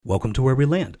Welcome to Where We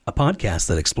Land, a podcast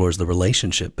that explores the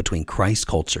relationship between Christ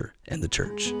culture and the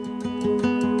church.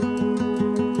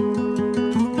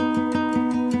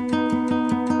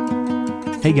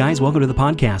 Hey guys, welcome to the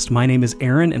podcast. My name is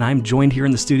Aaron, and I'm joined here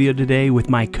in the studio today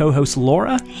with my co-host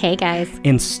Laura. Hey guys.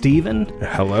 And Steven.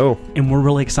 Hello. And we're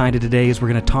really excited today as we're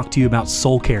going to talk to you about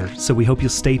soul care. So we hope you'll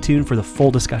stay tuned for the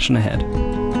full discussion ahead.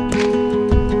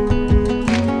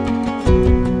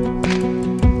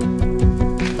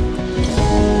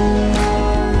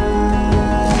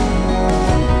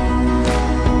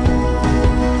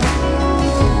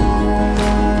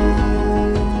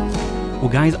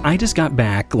 Guys, I just got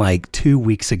back like 2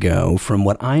 weeks ago from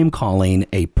what I am calling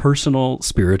a personal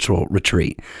spiritual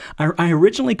retreat. I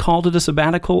originally called it a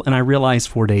sabbatical, and I realized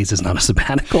 4 days is not a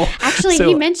sabbatical. Actually,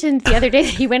 he mentioned the other day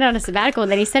that he went on a sabbatical,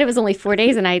 and then he said it was only 4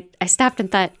 days, and I stopped and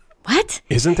thought, what?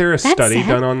 Isn't there a study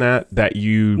done on that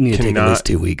you need to cannot... take at least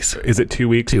 2 weeks. Is it 2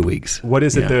 weeks? 2 weeks. What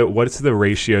is it? What's the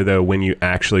ratio, though, when you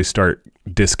actually start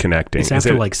disconnecting? It's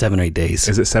after like 7 or 8 days.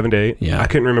 Is it 7 to 8? Yeah. I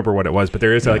couldn't remember what it was, but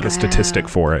there is like a statistic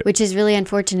for it. Which is really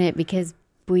unfortunate because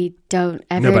we don't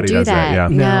ever Nobody do does that, yeah.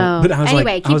 No. But I was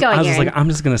anyway, like, keep going, I was just Aaron. like, I'm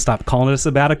just going to stop calling it a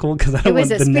sabbatical because I don't want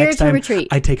the next time retreat.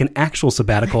 I take an actual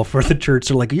sabbatical for the church.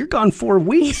 They're like, you're gone 4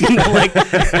 weeks. You know, like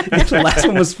the last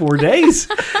one was 4 days.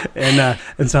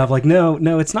 And so I'm like,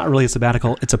 no, it's not really a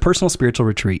sabbatical. It's a personal spiritual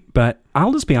retreat. But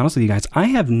I'll just be honest with you guys. I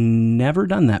have never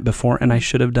done that before, and I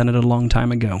should have done it a long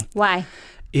time ago. Why?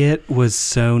 It was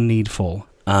so needful.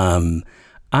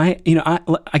 I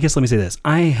guess let me say this.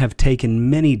 I have taken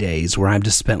many days where I've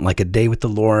just spent like a day with the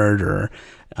Lord or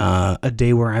a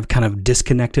day where I've kind of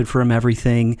disconnected from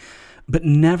everything, but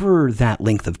never that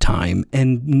length of time,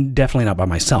 and definitely not by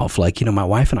myself. Like, my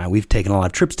wife and I, we've taken a lot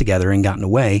of trips together and gotten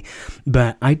away,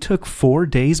 but I took 4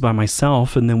 days by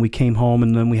myself, and then we came home,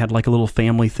 and then we had like a little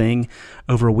family thing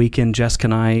over a weekend. Jessica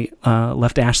and I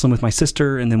left Ashland with my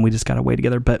sister, and then we just got away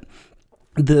together. But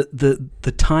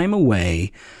the time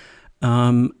away,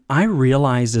 I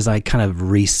realized as I kind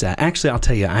of reset. Actually, I'll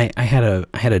tell you, I had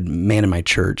a man in my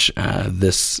church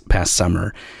this past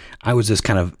summer. I was just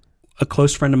kind of a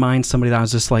close friend of mine, somebody that I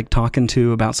was just like talking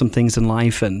to about some things in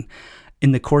life, and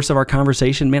in the course of our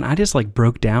conversation, man, I just like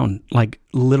broke down, like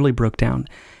literally broke down.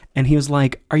 And he was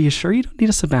like, "Are you sure you don't need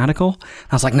a sabbatical?"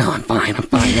 I was like, "No, I'm fine.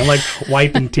 I'm like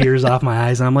wiping tears off my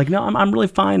eyes, and I'm like, "No, I'm really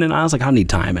fine." And I was like, "I need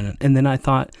time." And then I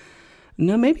thought,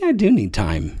 no, maybe I do need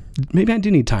time.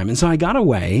 And so I got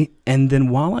away. And then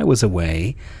while I was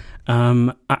away,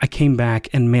 I came back,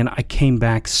 and man, I came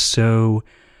back so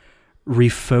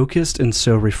refocused and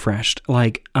so refreshed.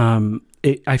 Like,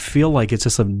 I feel like it's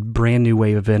just a brand new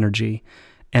wave of energy.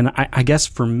 And I guess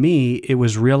for me, it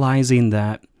was realizing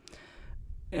that,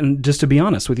 and just to be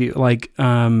honest with you, like,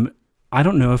 I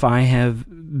don't know if I have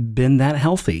been that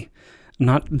healthy,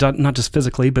 not just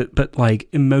physically, but like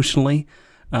emotionally,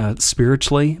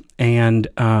 spiritually, and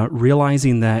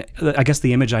realizing that, I guess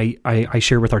the image I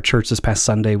shared with our church this past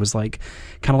Sunday was like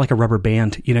kind of like a rubber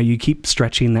band. You keep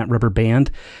stretching that rubber band,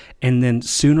 and then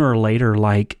sooner or later,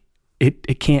 like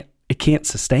it can't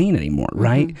sustain anymore,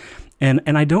 right? Mm-hmm.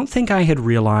 And I don't think I had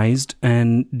realized,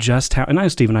 and just how, and I know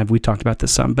Steve and I, we talked about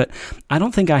this some, but I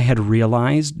don't think I had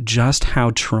realized just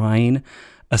how trying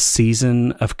a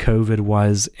season of COVID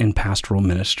was in pastoral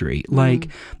ministry. Like,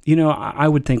 I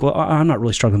would think, well, I'm not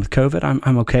really struggling with COVID.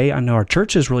 I'm okay. I know our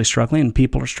church is really struggling and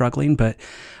people are struggling, but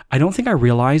I don't think I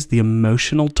realized the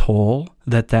emotional toll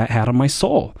that had on my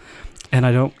soul. And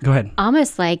go ahead.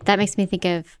 Almost like that makes me think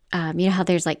of, how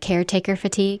there's like caretaker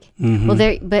fatigue. Mm-hmm.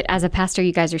 Well, but as a pastor,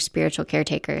 you guys are spiritual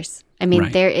caretakers. I mean,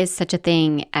 right. There is such a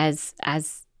thing as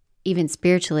even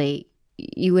spiritually,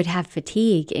 you would have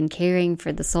fatigue in caring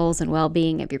for the souls and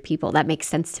well-being of your people. That makes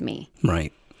sense to me.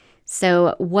 Right.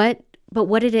 So what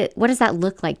does that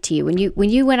look like to you? When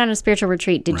you went on a spiritual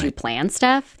retreat, did you plan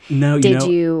stuff? No,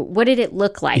 what did it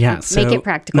look like? Yeah, Make it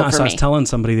practical for me. I was telling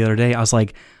somebody the other day, I was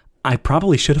like, I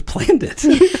probably should have planned it,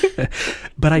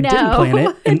 but I didn't plan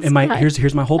it. And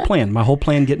here's my whole plan. My whole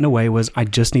plan getting away was I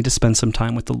just need to spend some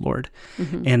time with the Lord.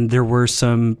 Mm-hmm. And there were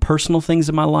some personal things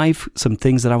in my life, some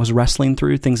things that I was wrestling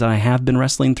through, things that I have been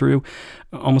wrestling through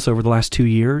almost over the last 2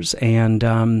 years.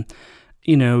 And,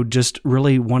 just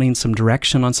really wanting some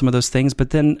direction on some of those things. But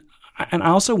then, and I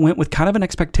also went with kind of an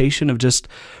expectation of just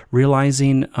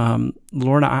realizing,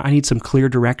 Lord, I need some clear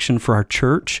direction for our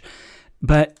church.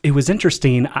 But it was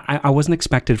interesting. I wasn't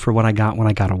expected for what I got when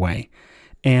I got away.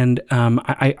 And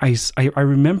I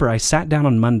remember I sat down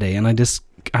on Monday, and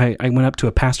I went up to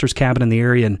a pastor's cabin in the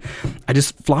area, and I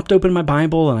just flopped open my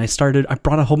Bible, and I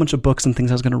brought a whole bunch of books and things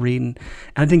I was going to read, and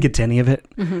I didn't get to any of it.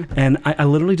 Mm-hmm. And I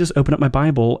literally just opened up my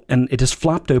Bible, and it just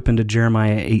flopped open to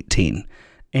Jeremiah 18.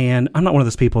 And I'm not one of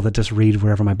those people that just read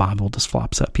wherever my Bible just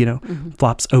flops up,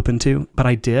 flops open to. But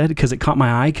I did because it caught my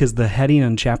eye because the heading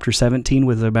in chapter 17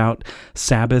 was about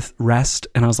Sabbath rest.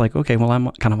 And I was like, okay, well,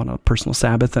 I'm kind of on a personal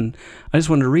Sabbath and I just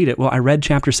wanted to read it. Well, I read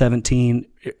chapter 17.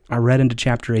 I read into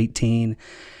chapter 18.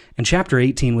 And chapter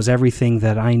 18 was everything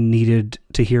that I needed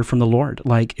to hear from the Lord.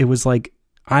 Like, it was like,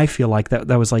 I feel like that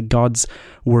was like God's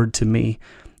word to me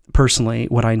personally,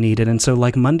 what I needed. And so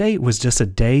like Monday was just a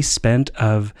day spent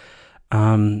of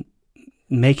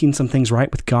making some things right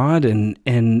with God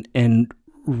and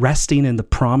resting in the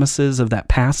promises of that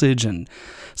passage. And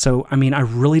so, I mean, I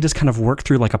really just kind of worked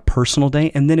through like a personal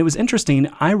day. And then it was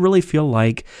interesting. I really feel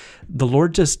like the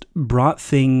Lord just brought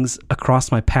things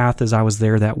across my path as I was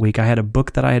there that week. I had a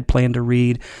book that I had planned to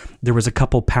read. There was a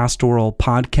couple pastoral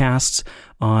podcasts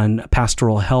on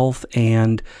pastoral health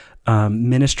and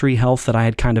ministry health that I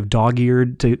had kind of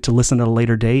dog-eared to listen at a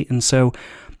later date. And so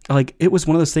like, it was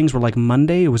one of those things where like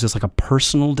Monday, it was just like a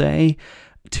personal day.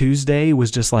 Tuesday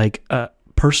was just like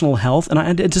personal health.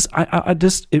 And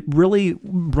it really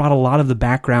brought a lot of the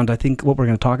background, I think, what we're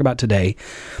going to talk about today,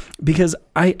 because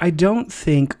I don't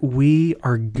think we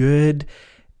are good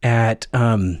at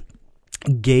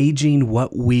gauging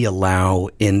what we allow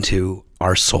into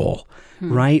our soul.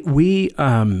 Right? We,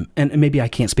 and maybe I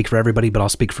can't speak for everybody, but I'll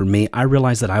speak for me. I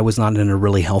realized that I was not in a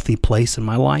really healthy place in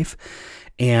my life.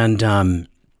 And,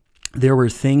 there were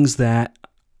things that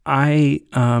I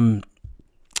don't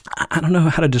know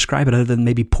how to describe it other than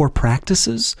maybe poor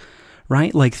practices,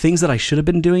 right? Like things that I should have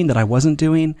been doing that I wasn't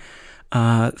doing,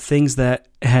 things that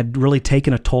had really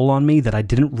taken a toll on me that I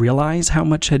didn't realize how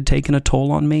much had taken a toll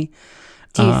on me.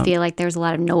 Do you feel like there's a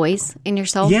lot of noise in your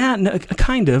soul? Yeah, no,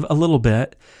 kind of, a little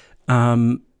bit.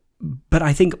 But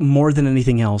I think more than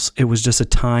anything else, it was just a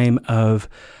time of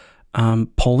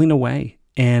pulling away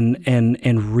and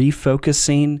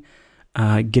refocusing,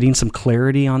 getting some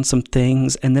clarity on some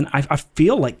things. And then I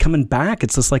feel like coming back,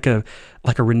 it's just like a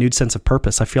renewed sense of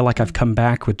purpose. I feel like I've come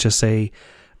back with just a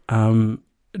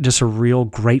real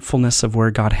gratefulness of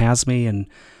where God has me and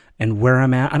where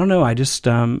I'm at. I don't know. I just,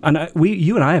 you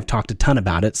and I have talked a ton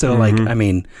about it. So like, I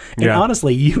mean, and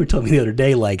honestly, you were telling me the other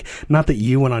day, like, not that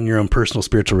you went on your own personal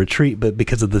spiritual retreat, but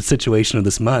because of the situation of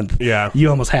this month, you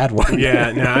almost had one.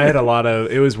 I had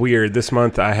it was weird. This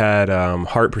month I had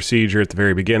heart procedure at the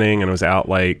very beginning and was out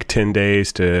like 10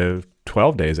 days to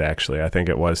 12 days, actually, I think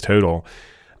it was total.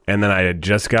 And then I had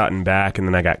just gotten back and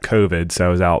then I got COVID. So I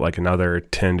was out like another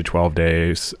 10 to 12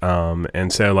 days.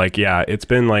 And so like, it's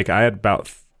been like, I had about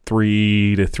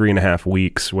 3 to 3.5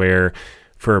 weeks where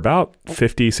for about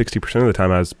 50-60% of the time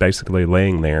I was basically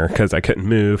laying there because I couldn't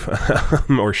move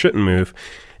or shouldn't move.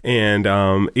 And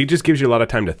it just gives you a lot of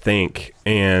time to think.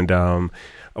 And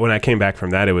when I came back from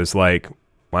that, it was like,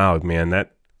 wow, man,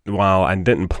 that while I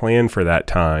didn't plan for that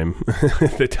time,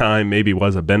 the time maybe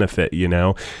was a benefit,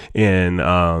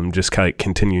 in just kind of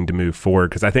continuing to move forward.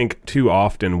 Because I think too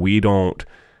often we don't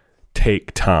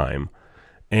take time.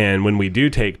 And when we do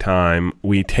take time,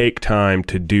 we take time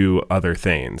to do other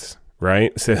things,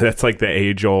 right? So that's like the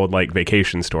age-old like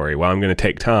vacation story. Well, I'm going to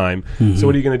take time. Mm-hmm. So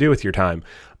what are you going to do with your time?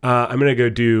 I'm going to go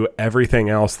do everything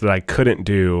else that I couldn't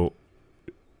do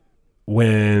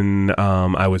when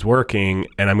I was working,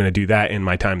 and I'm going to do that in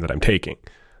my time that I'm taking.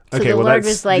 So okay, well,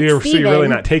 that's like, so you're really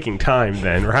not taking time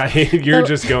then, right? You're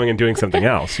just going and doing something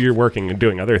else. You're working and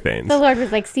doing other things. The Lord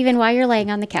was like, Stephen, while you're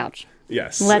laying on the couch,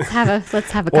 yes, let's have a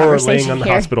conversation or laying on the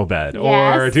hospital bed,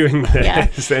 or doing this,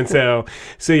 yes. And so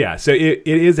it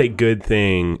is a good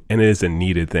thing, and it is a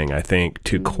needed thing, I think,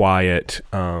 to quiet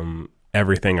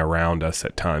everything around us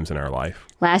at times in our life.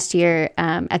 Last year,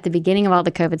 at the beginning of all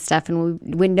the COVID stuff, and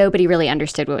when nobody really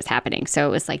understood what was happening, so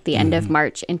it was like the end of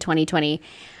March in 2020.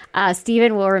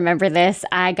 Stephen will remember this.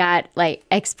 I got like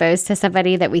exposed to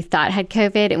somebody that we thought had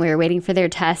COVID, and we were waiting for their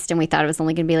test, and we thought it was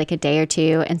only going to be like a day or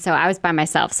two. And so I was by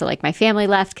myself. So like my family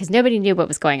left because nobody knew what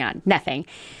was going on. Nothing.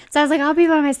 So I was like, I'll be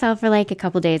by myself for like a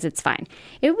couple days. It's fine.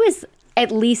 It was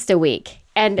at least a week.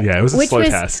 And it was a slow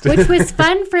test. Which was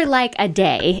fun for like a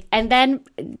day. And then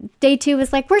day 2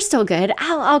 was like, we're still good.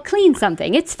 I'll clean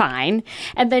something. It's fine.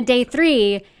 And then day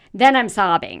 3, then I'm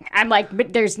sobbing. I'm like,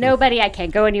 but there's nobody. I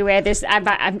can't go anywhere.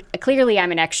 I'm clearly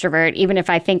I'm an extrovert, even if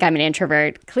I think I'm an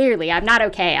introvert. Clearly, I'm not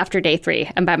okay after day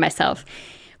 3. I'm by myself.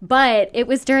 But it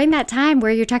was during that time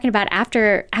where you're talking about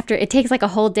after it takes like a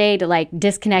whole day to like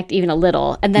disconnect even a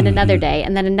little, and then another day,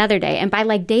 and then another day. And by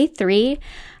like day 3,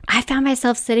 I found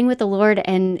myself sitting with the Lord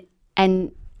and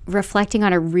reflecting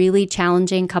on a really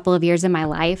challenging couple of years in my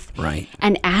life, right?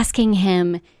 And asking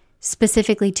Him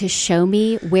specifically to show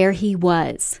me where He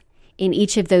was in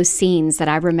each of those scenes that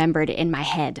I remembered in my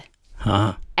head.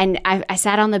 And I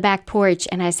sat on the back porch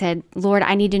and I said, Lord,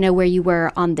 I need to know where you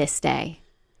were on this day.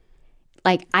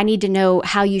 Like, I need to know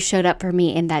how you showed up for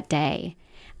me in that day.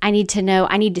 I need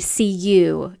to see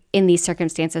you in these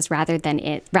circumstances rather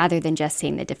than just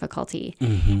seeing the difficulty.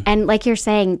 Mm-hmm. And like you're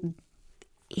saying,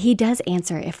 he does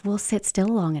answer if we'll sit still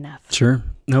long enough. Sure.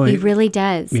 No, he really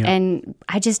does. Yeah. And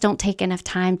I just don't take enough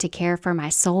time to care for my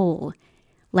soul,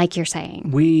 like you're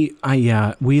saying. We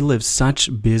live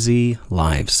such busy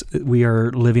lives. We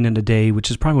are living in a day which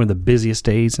is probably one of the busiest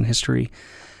days in history.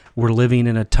 We're living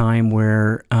in a time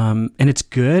where, and it's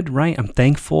good, right? I'm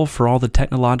thankful for all the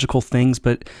technological things,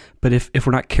 but if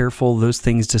we're not careful, those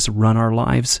things just run our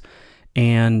lives.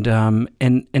 And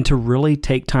to really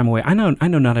take time away. I know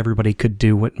not everybody could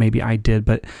do what maybe I did,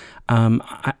 but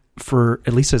for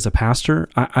at least as a pastor,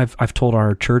 I've told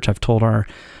our church, I've told our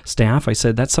staff, I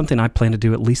said that's something I plan to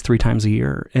do at least 3 times a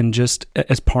year, and just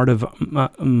as part of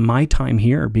my time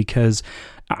here, because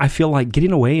I feel like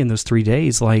getting away in those 3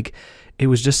 days, like it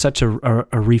was just such a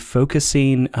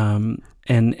refocusing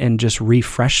and just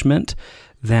refreshment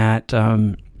that.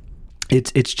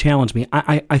 It's challenged me.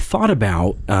 I thought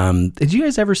about, did you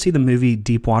guys ever see the movie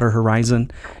Deepwater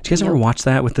Horizon? Did you guys ever watch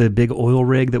that with the big oil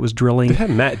rig that was drilling? It had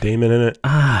Matt Damon in it.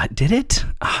 Did it?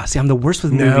 See, I'm the worst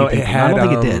with movie people. I don't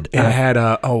think it did. It had,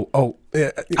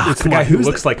 it's the guy who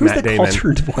looks like Matt Damon. Who's the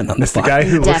cultured one on the It's the guy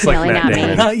who looks like Matt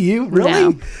Damon. Not you? Really?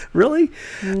 No. Really?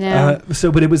 No.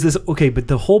 But it was this, okay, but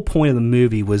the whole point of the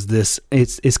movie was this,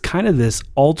 it's kind of this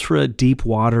ultra deep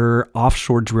water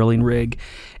offshore drilling rig.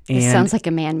 It sounds like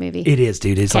a man movie. It is,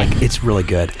 dude. It's like, it's really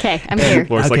good. Okay, I'm here.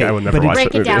 Laura's like, I would never watch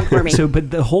break that it down for me.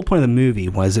 But the whole point of the movie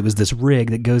was it was this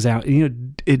rig that goes out,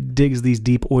 it digs these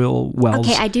deep oil wells.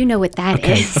 Okay, I do know what that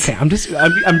is. Okay, I'm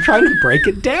trying to break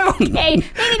it down. Okay,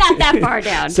 maybe not that far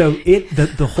down. So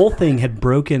the whole thing had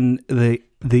broken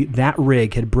that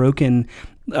rig had broken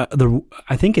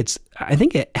I think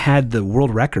it had the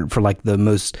world record for like the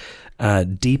most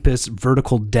deepest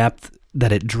vertical depth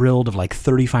that it drilled of like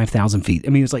 35,000 feet.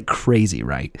 I mean, it was like crazy,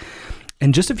 right?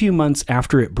 And just a few months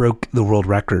after it broke the world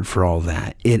record for all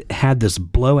that, it had this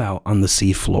blowout on the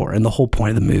seafloor. And the whole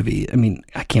point of the movie, I mean,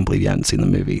 I can't believe you hadn't seen the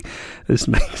movie. This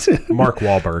makes it. Mark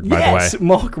Wahlberg, by yes, the way.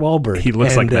 Mark Wahlberg. He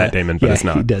looks like Matt Damon, but it's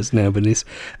not. He does, no, but he's...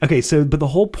 Okay, but the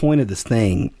whole point of this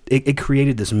thing, it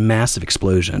created this massive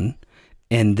explosion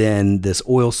and then this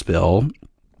oil spill.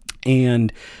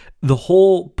 And the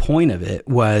whole point of it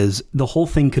was the whole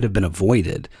thing could have been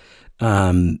avoided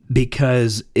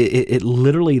because it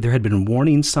literally, there had been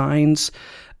warning signs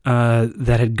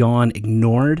that had gone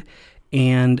ignored.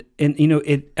 And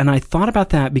I thought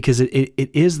about that because it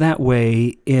is that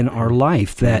way in our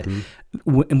life that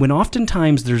when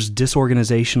oftentimes there's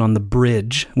disorganization on the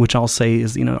bridge, which I'll say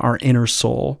is, our inner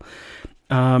soul,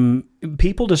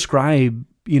 people describe,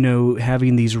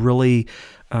 having these really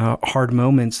hard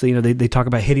moments. They talk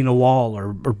about hitting a wall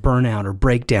or burnout or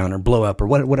breakdown or blow up or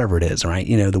whatever it is, right?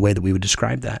 The way that we would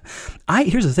describe that.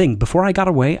 Here's the thing. Before I got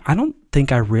away, I don't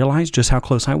think I realized just how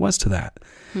close I was to that.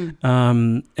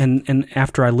 And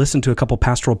after I listened to a couple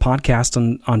pastoral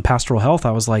podcasts on pastoral health,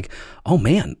 I was like, oh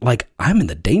man, like I'm in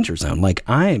the danger zone. Like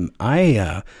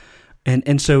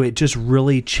and so it just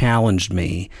really challenged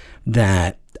me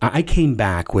that I came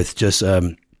back with just,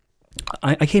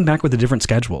 I came back with a different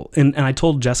schedule. And I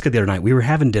told Jessica the other night, we were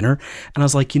having dinner and I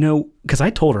was like, because I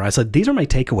told her, I said, these are my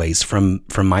takeaways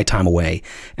from my time away.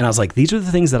 And I was like, these are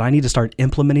the things that I need to start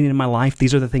implementing in my life.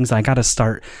 These are the things that I got to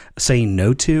start saying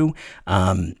no to.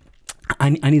 I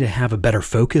need to have a better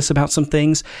focus about some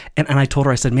things. And I told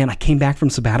her, I said, man, I came back from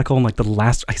sabbatical and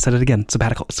I said it again,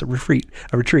 sabbatical, it's a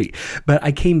retreat. But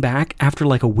I came back after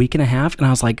like a week and a half and I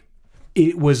was like,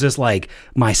 it was just like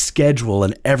my schedule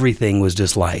and everything was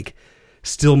just like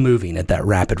still moving at that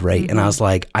rapid rate. And I was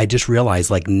like, I just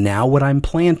realized like now what I'm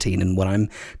planting and what I'm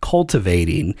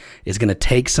cultivating is going to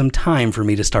take some time for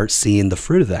me to start seeing the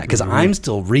fruit of that. Cause I'm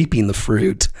still reaping the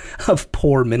fruit of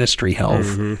poor ministry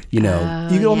health. You know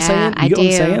what I'm saying? You get what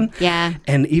I'm saying? Yeah.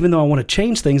 And even though I want to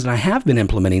change things and I have been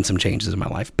implementing some changes in my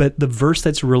life, but the verse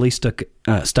that's really stuck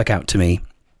out to me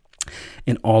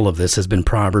in all of this has been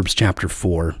Proverbs chapter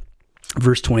 4.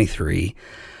 Verse 23,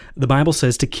 the Bible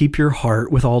says to keep your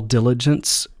heart with all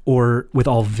diligence or with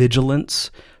all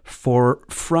vigilance, for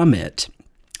from it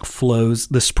flows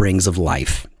the springs of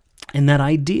life. And that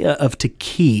idea of to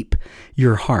keep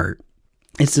your heart,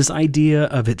 it's this idea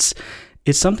of it's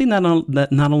something that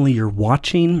not only you're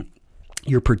watching,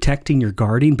 you're protecting, you're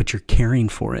guarding, but you're caring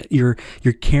for it. You're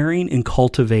caring and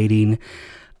cultivating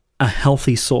a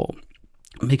healthy soul.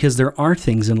 Because there are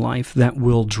things in life that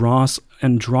will draw us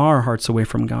and draw our hearts away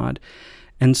from God.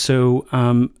 And so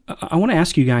I want to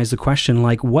ask you guys the question,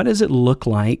 like, what does it look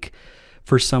like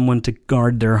for someone to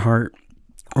guard their heart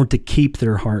or to keep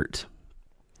their heart?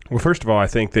 Well, first of all, I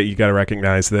think that you got to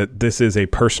recognize that this is a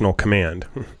personal command.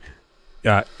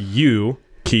 You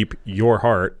keep your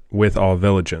heart with all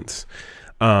diligence.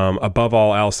 Above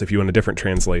all else, if you want a different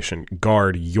translation,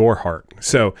 guard your heart.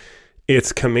 So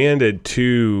it's commanded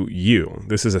to you.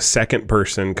 This is a second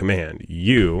person command.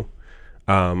 You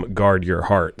guard your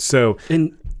heart. So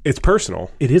it's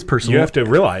personal. It is personal. You have to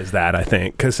realize that, I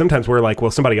think, because sometimes we're like,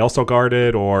 well, somebody else will guard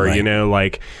it, or,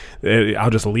 right. I'll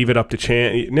just leave it up to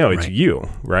chance. No, it's right. You,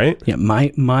 right? Yeah,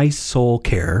 my soul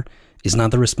care is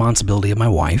not the responsibility of my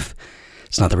wife.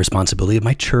 It's not the responsibility of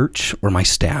my church or my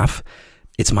staff.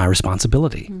 It's my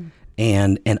responsibility.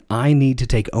 And I need to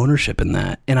take ownership in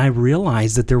that. And I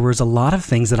realized that there was a lot of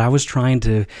things that I was trying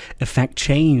to affect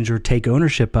change or take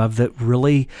ownership of that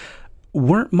really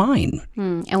weren't mine.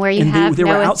 And where you have they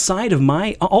were outside of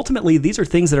my, ultimately these are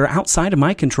things that are outside of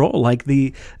my control, like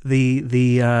the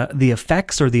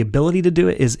effects or the ability to do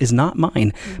it is not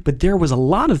mine. But there was a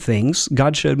lot of things,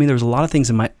 God showed me there was a lot of things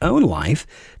in my own life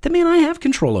that, man, I have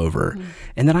control over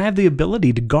and that I have the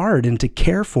ability to guard and to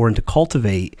care for and to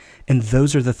cultivate. And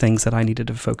those are the things that I needed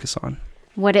to focus on.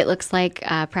 What it looks like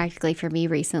practically for me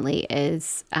recently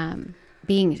is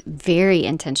being very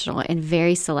intentional and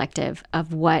very selective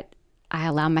of what I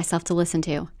allow myself to listen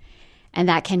to. And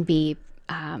that can be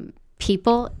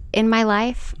people in my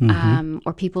life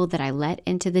or people that I let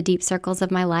into the deep circles of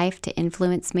my life to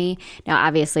influence me. Now,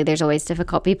 obviously, there's always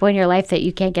difficult people in your life that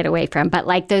you can't get away from, but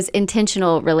like those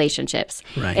intentional relationships.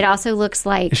 Right. It also looks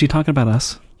like... Is she talking about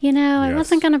us? Yes. I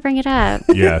wasn't going to bring it up.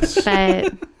 Yes.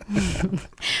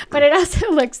 But it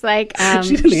also looks like...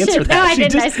 she didn't answer that. No, I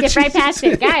didn't. I skipped right past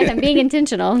it. Guys, I'm being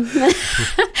intentional.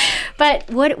 But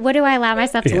what do I allow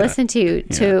myself to listen to?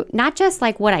 To not just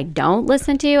like what I don't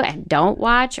listen to and don't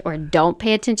watch or don't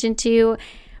pay attention to,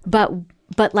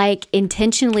 but like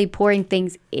intentionally pouring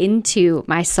things into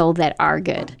my soul that are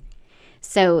good.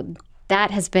 So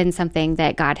that has been something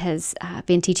that God has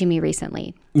been teaching me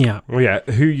recently. Yeah. Well, yeah.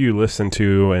 Who you listen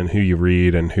to and who you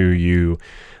read and who you...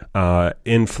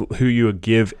 who you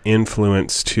give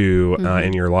influence to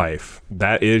in your life.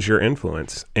 That is your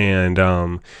influence. And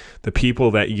the people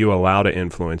that you allow to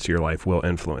influence your life will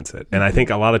influence it. And I think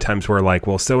a lot of times we're like,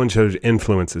 well, so-and-so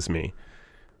influences me.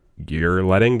 You're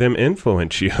letting them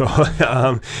influence you.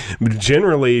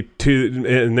 Generally,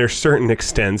 and there's certain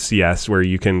extents, yes, where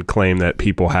you can claim that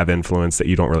people have influence that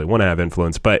you don't really want to have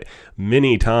influence. But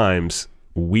many times...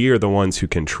 we are the ones who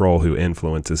control who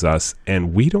influences us,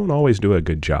 and we don't always do a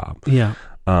good job. Yeah.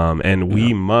 And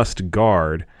we must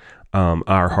guard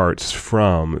our hearts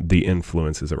from the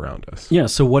influences around us. Yeah.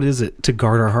 So what is it to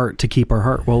guard our heart, to keep our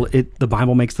heart? Well, the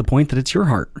Bible makes the point that it's your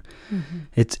heart.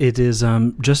 It is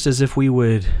just as if we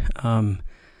would,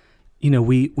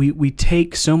 we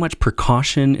take so much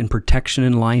precaution and protection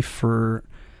in life for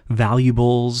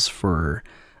valuables, for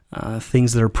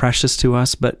things that are precious to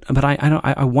us, but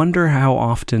I wonder how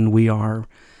often we are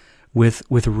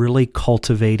with really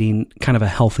cultivating kind of a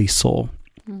healthy soul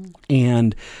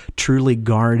and truly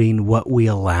guarding what we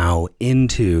allow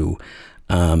into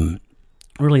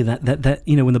really that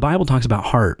when the Bible talks about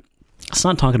heart, it's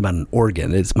not talking about an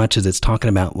organ as much as it's talking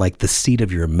about like the seat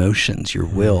of your emotions, your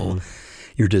will,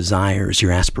 your desires,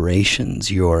 your aspirations,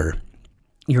 your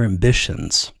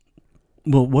ambitions.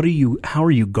 Well, how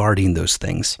are you guarding those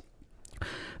things?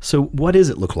 So what does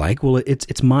it look like? Well,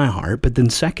 it's my heart, but then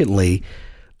secondly,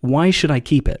 why should I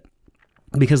keep it?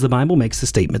 Because the Bible makes the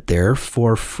statement there,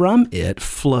 for from it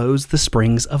flows the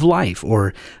springs of life,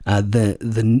 or the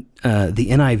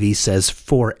NIV says,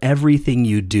 for everything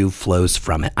you do flows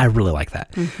from it. I really like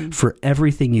that. For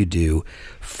everything you do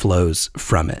flows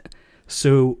from it.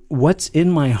 So what's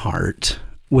in my heart,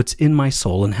 what's in my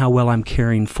soul, and how well I'm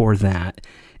caring for that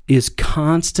is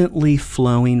constantly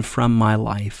flowing from my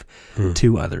life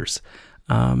to others.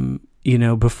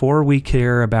 Before we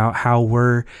care about how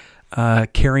we're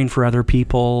caring for other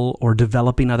people or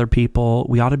developing other people,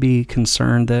 we ought to be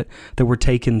concerned that we're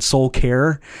taking soul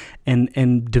care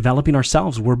and developing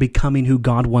ourselves. We're becoming who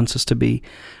God wants us to be.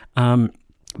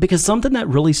 Because something that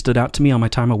really stood out to me on my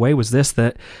time away was this,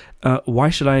 that why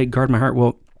should I guard my heart?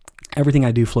 Well, everything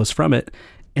I do flows from it.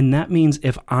 And that means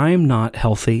if I'm not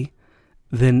healthy,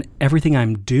 then everything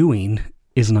I'm doing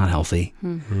is not healthy.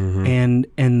 And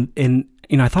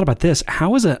I thought about this.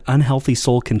 How is an unhealthy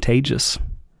soul contagious?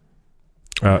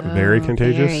 Very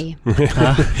contagious. Very.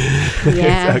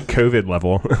 Yeah. It's at COVID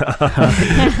level.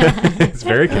 It's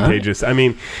very contagious. I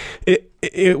mean,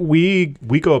 we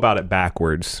go about it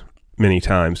backwards many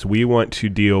times. We want to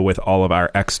deal with all of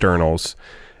our externals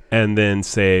and then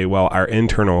say, well, our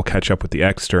internal will catch up with the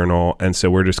external, and so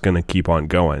we're just going to keep on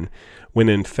going. When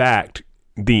in fact,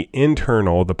 the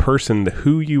internal, the person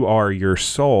who you are, your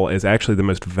soul, is actually the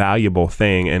most valuable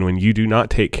thing. And when you do not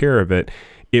take care of it,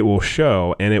 it will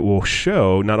show, and it will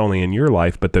show not only in your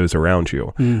life, but those around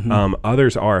you. Mm-hmm.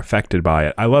 Others are affected by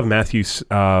it. I love Matthew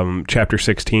chapter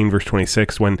 16, verse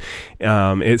 26, when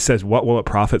it says, what will it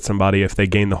profit somebody if they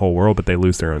gain the whole world, but they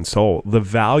lose their own soul? The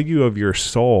value of your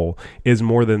soul is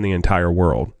more than the entire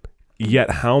world.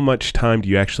 Yet how much time do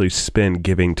you actually spend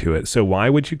giving to it? So why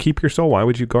would you keep your soul? Why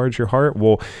would you guard your heart?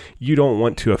 Well, you don't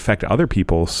want to affect other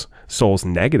people's souls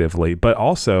negatively, but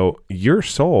also your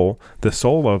soul, the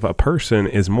soul of a person,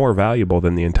 is more valuable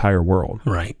than the entire world.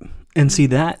 Right. And see,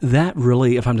 that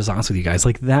really, if I'm just honest with you guys,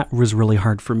 like that was really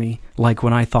hard for me. Like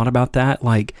when I thought about that,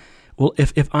 like, well,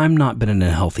 if I'm not been in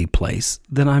a healthy place,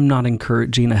 then I'm not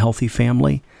encouraging a healthy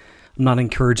family. I'm not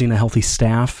encouraging a healthy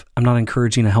staff. I'm not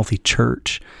encouraging a healthy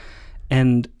church.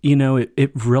 And, you know,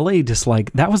 it really just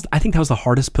like, I think that was the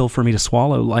hardest pill for me to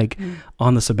swallow, like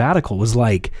on the sabbatical, was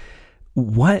like,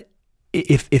 what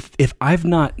if I've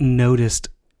not noticed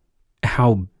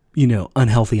how, you know,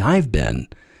 unhealthy I've been,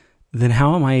 then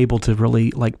how am I able to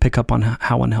really like pick up on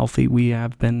how unhealthy we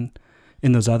have been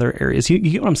in those other areas? You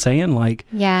get what I'm saying? Like,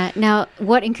 yeah. Now,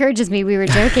 what encourages me, we were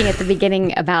joking at the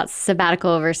beginning about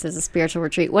sabbatical versus a spiritual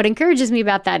retreat. What encourages me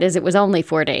about that is it was only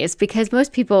 4 days, because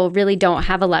most people really don't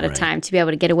have a lot of time to be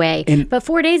able to get away. But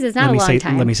 4 days is not a long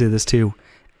time. Let me say this too.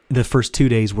 The first 2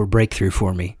 days were breakthrough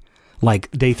for me.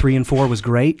 Like day 3 and 4 was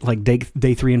great. Like day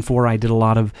 3 and 4, I did a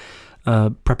lot of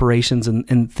preparations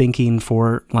and thinking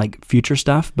for like future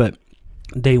stuff. But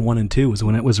day 1 and 2 was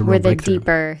when it was a real breakthrough.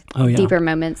 Were the deeper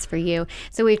moments for you.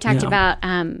 So we've talked about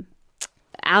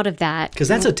out of that. Because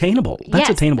that's attainable.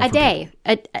 That's attainable. A day.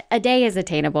 A day is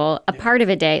attainable, a part of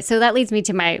a day. So that leads me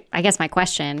to my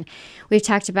question. We've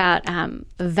talked about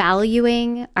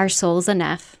valuing our souls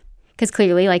enough. Because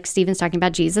clearly, like Stephen's talking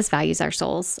about, Jesus values our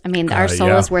souls. I mean, our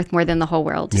soul is worth more than the whole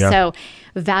world. Yeah. So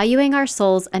valuing our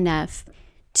souls enough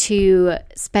to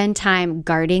spend time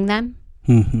guarding them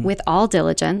with all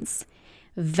diligence,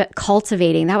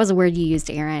 cultivating, that was a word you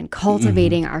used, Aaron,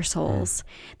 cultivating our souls.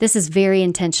 This is very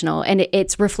intentional, and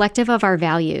it's reflective of our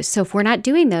values. So if we're not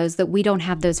doing those, that we don't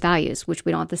have those values, which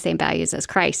we don't have the same values as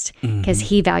Christ, because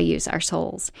he values our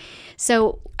souls.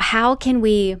 So how can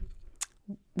we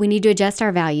need to adjust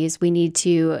our values. We need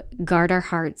to guard our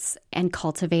hearts and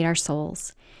cultivate our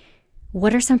souls.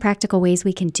 What are some practical ways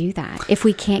we can do that if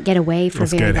we can't get away for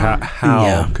very long?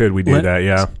 How could we do that?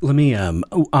 Yeah. Let me, I'm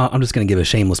just going to give a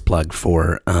shameless plug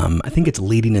for, I think it's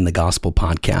Leading in the Gospel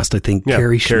podcast. I think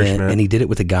Kerry Schmidt, and he did it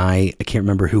with a guy, I can't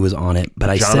remember who was on it,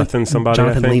 but Jonathan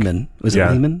Lehman. Was it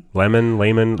Lehman? Lehman.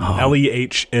 Lehman,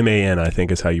 I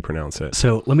think is how you pronounce it.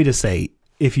 So let me just say,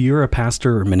 if you're a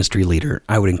pastor or ministry leader,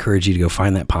 I would encourage you to go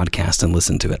find that podcast and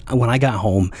listen to it. When I got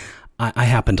home, I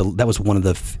happened to, that was one of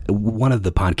the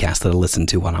podcasts that I listened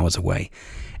to when I was away.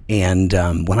 And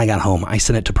when I got home, I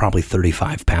sent it to probably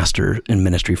 35 pastor and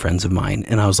ministry friends of mine.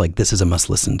 And I was like, this is a must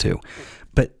listen to.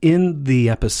 But in the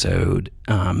episode,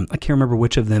 I can't remember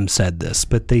which of them said this,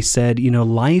 but they said, you know,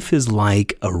 life is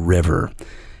like a river.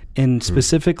 And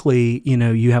specifically, you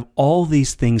know, you have all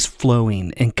these things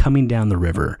flowing and coming down the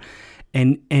river.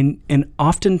 And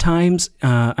oftentimes,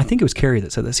 I think it was Kerry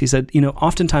that said this. He said, you know,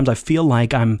 oftentimes I feel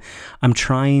like I'm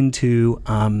trying to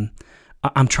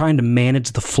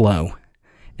manage the flow.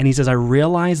 And he says, I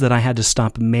realized that I had to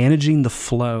stop managing the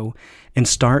flow and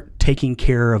start taking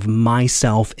care of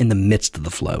myself in the midst of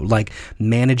the flow, like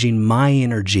managing my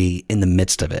energy in the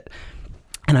midst of it.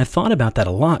 And I thought about that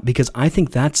a lot because I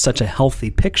think that's such a healthy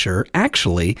picture,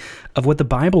 actually, of what the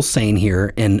Bible's saying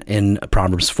here in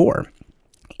Proverbs 4.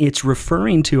 It's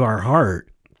referring to our heart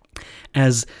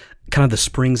as kind of the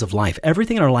springs of life.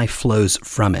 Everything in our life flows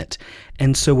from it.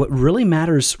 And so what really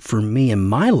matters for me in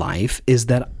my life is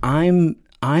that I'm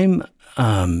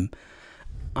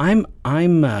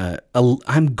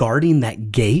guarding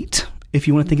that gate, if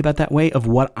you want to think about it that way, of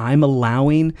what I'm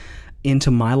allowing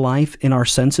into my life in our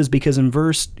senses, because in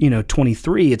verse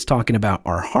 23 it's talking about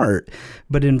our heart,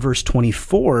 but in verse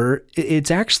 24 it's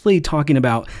actually talking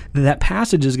about that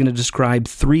passage is going to describe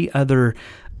 3 other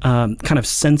kind of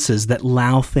senses that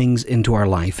allow things into our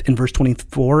life. In verse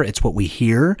 24 it's what we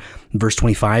hear, in verse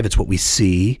 25 it's what we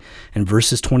see, and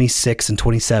verses 26 and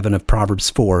 27 of Proverbs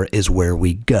 4 is where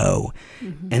we go.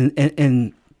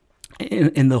 And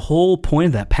the whole point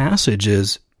of that passage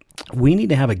is we need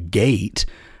to have a gate,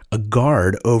 a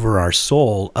guard over our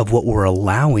soul of what we're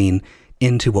allowing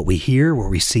into what we hear, where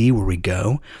we see, where we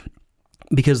go,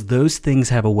 because those things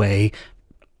have a way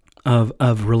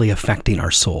of really affecting our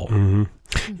soul.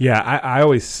 Yeah, I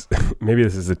always, maybe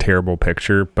this is a terrible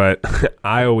picture, but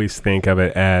I always think of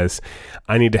it as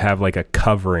I need to have like a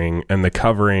covering, and the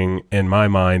covering in my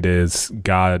mind is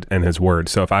God and his word.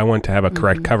 So if I want to have a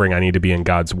correct covering, I need to be in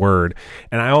God's word.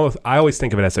 And I always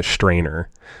think of it as a strainer.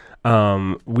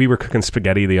 We were cooking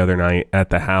spaghetti the other night at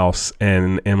the house,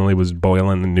 and Emily was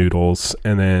boiling the noodles,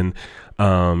 and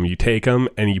then you take them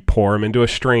and you pour them into a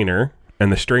strainer,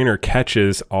 and the strainer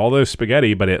catches all those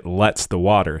spaghetti, but it lets the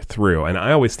water through. And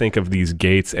I always think of these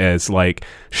gates as like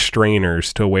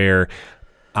strainers, to where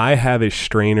I have a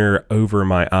strainer over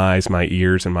my eyes, my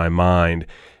ears, and my mind.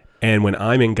 And when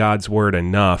I'm in God's word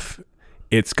enough,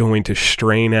 it's going to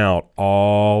strain out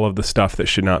all of the stuff that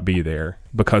should not be there,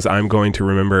 because I'm going to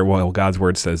remember, well, God's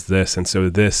word says this, and so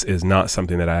this is not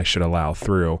something that I should allow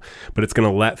through, but it's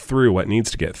going to let through what needs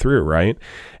to get through, right?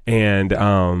 And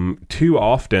too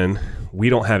often, we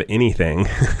don't have anything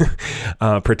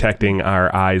protecting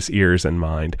our eyes, ears, and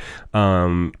mind.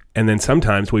 And then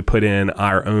sometimes we put in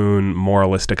our own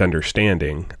moralistic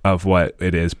understanding of what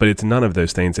it is, but it's none of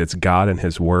those things. It's God and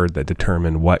his word that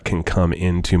determine what can come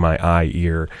into my eye,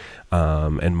 ear,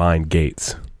 and mind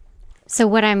gates. So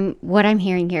what I'm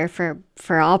hearing here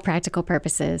for all practical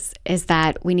purposes is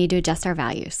that we need to adjust our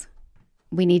values.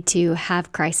 We need to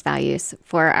have Christ's values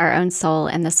for our own soul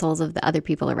and the souls of the other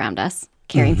people around us,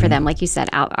 caring for them. Like you said,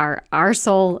 our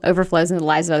soul overflows into the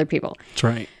lives of other people. That's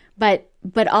right.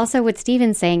 But also what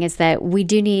Stephen's saying is that we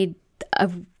do need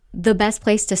the best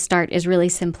place to start is really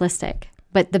simplistic.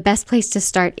 But the best place to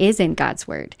start is in God's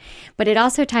word. But it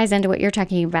also ties into what you're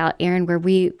talking about, Aaron,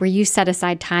 where you set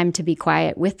aside time to be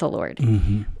quiet with the Lord.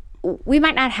 Mm-hmm. We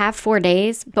might not have 4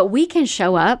 days, but we can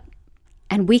show up,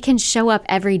 and we can show up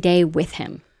every day with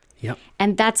him. Yep.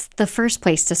 And that's the first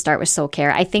place to start with soul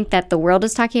care. I think that the world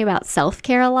is talking about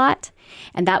self-care a lot,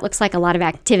 and that looks like a lot of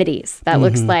activities. That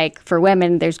looks like, for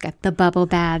women, there's got the bubble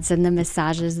baths and the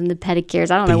massages and the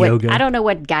pedicures. I don't know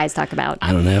what guys talk about.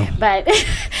 I don't know.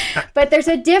 But there's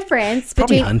a difference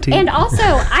Probably between hunting. And also,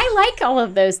 I like all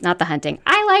of those, not the hunting.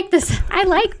 I like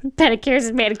pedicures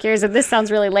and manicures, and this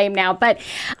sounds really lame now, but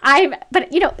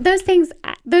those things,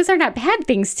 those are not bad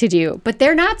things to do, but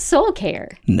they're not soul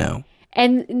care. No.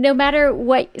 And no matter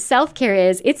what self-care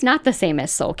is, it's not the same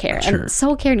as soul care. Sure. And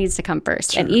soul care needs to come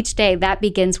first. Sure. And each day that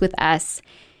begins with us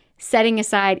setting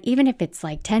aside, even if it's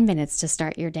like 10 minutes to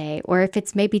start your day, or if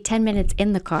it's maybe 10 minutes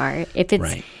in the car, if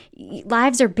it's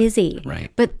lives are busy,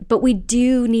 right? But we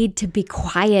do need to be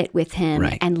quiet with him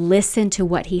right. and listen to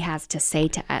what he has to say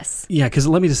to us. Yeah, because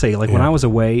let me just say, when I was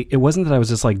away, it wasn't that I was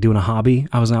just like doing a hobby.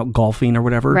 I was out golfing or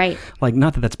whatever. Right. Like,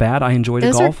 not that that's bad. I enjoy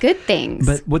Those the golf. are good things.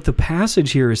 But what the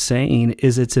passage here is saying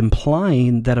is it's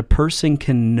implying that a person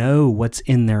can know what's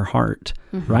in their heart,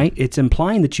 right? It's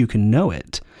implying that you can know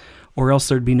it, or else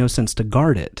there'd be no sense to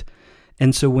guard it.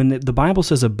 And so when the Bible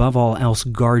says, above all else,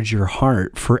 guard your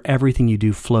heart, for everything you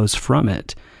do flows from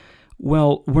it.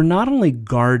 Well, we're not only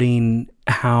guarding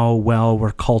how well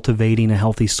we're cultivating a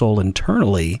healthy soul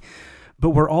internally, but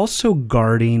we're also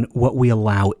guarding what we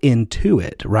allow into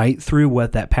it, right? Through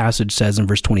what that passage says in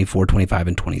verse 24, 25,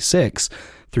 and 26,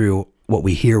 through what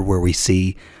we hear, where we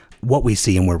see, what we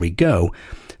see, and where we go.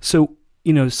 So,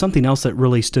 something else that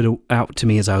really stood out to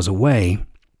me as I was away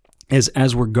is,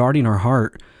 as we're guarding our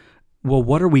heart, well,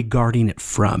 what are we guarding it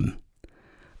from?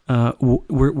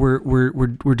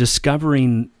 We're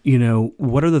discovering,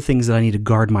 what are the things that I need to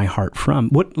guard my heart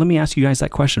from? Let me ask you guys that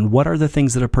question. What are the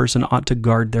things that a person ought to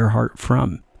guard their heart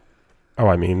from? Oh,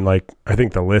 I mean, I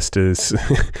think the list is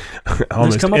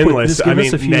almost endless.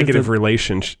 Negative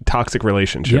toxic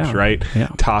relationships, right? Yeah.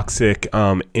 Toxic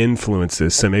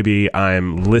influences. So maybe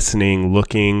I'm listening,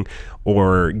 looking,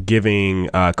 or giving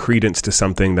credence to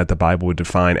something that the Bible would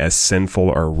define as sinful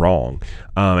or wrong.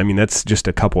 That's just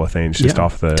a couple of things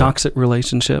off the... Toxic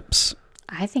relationships.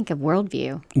 I think of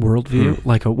worldview. Worldview?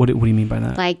 Like, what do you mean by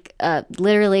that? Like,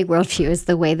 literally, worldview is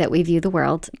the way that we view the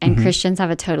world. And Christians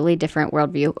have a totally different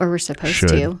worldview, or we're supposed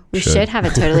to. We should have a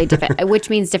totally different,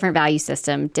 which means different value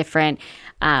system, different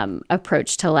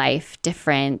approach to life,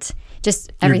 different,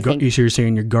 just everything. You're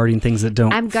saying you're guarding things that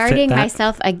don't I'm guarding fit that?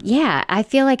 myself. I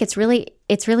feel like it's really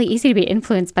easy to be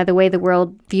influenced by the way the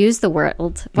world views the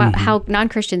world, how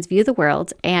non-Christians view the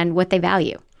world, and what they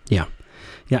value. Yeah.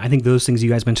 Yeah, I think those things you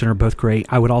guys mentioned are both great.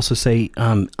 I would also say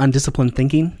undisciplined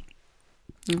thinking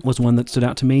was one that stood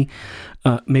out to me.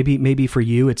 Maybe for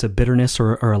you, it's a bitterness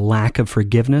or a lack of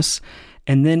forgiveness.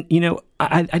 And then,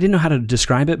 I didn't know how to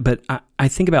describe it, but I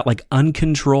think about like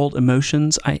uncontrolled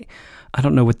emotions. I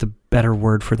don't know what the better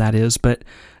word for that is, but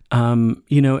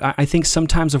I think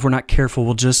sometimes if we're not careful,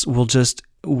 we'll just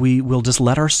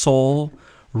let our soul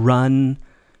run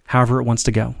however it wants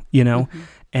to go,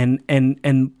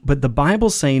 But the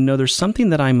Bible's saying, no, there's something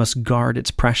that I must guard.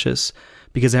 It's precious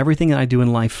because everything that I do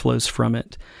in life flows from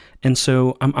it. And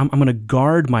so I'm going to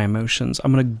guard my emotions.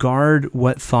 I'm going to guard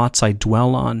what thoughts I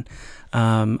dwell on.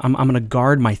 I'm going to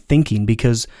guard my thinking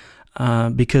because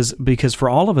for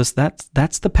all of us,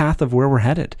 that's the path of where we're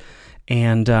headed.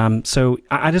 And so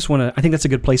I think that's a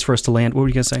good place for us to land. What were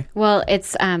you going to say? Well,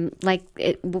 it's 2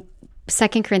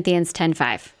 Corinthians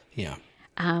 10:5. Yeah.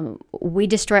 We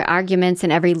destroy arguments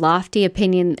and every lofty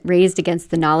opinion raised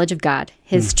against the knowledge of God,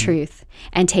 His truth,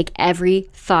 and take every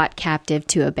thought captive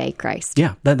to obey Christ.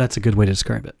 Yeah, that's a good way to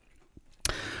describe it.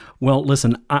 Well,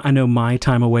 listen, I know my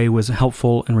time away was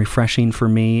helpful and refreshing for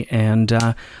me, and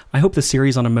I hope the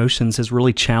series on emotions has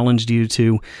really challenged you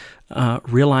to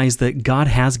realize that God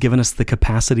has given us the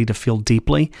capacity to feel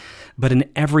deeply, but in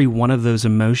every one of those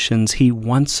emotions, He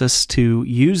wants us to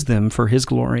use them for His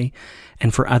glory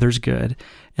and for others' good.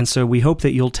 And so we hope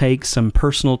that you'll take some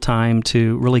personal time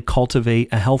to really cultivate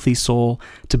a healthy soul,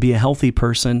 to be a healthy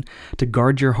person, to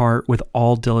guard your heart with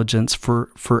all diligence, for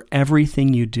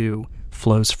everything you do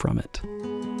flows from it.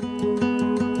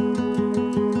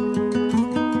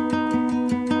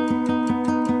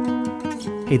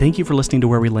 Hey, thank you for listening to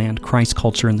Where We Land, Christ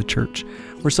Culture in the Church.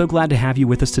 We're so glad to have you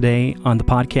with us today on the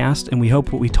podcast, and we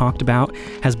hope what we talked about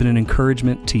has been an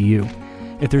encouragement to you.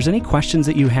 If there's any questions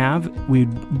that you have,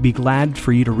 we'd be glad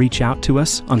for you to reach out to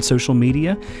us on social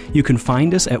media. You can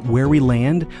find us at Where We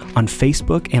Land on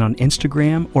Facebook and on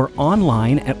Instagram, or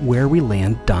online at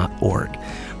whereweland.org.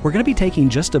 We're going to be taking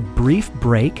just a brief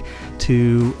break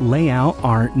to lay out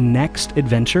our next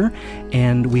adventure,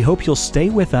 and we hope you'll stay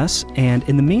with us. And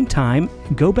in the meantime,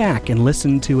 go back and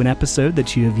listen to an episode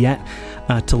that you have yet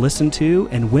to listen to.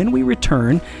 And when we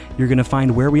return, you're going to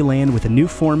find Where We Land with a new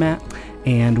format,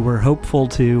 and we're hopeful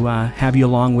to have you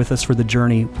along with us for the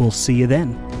journey. We'll see you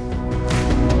then.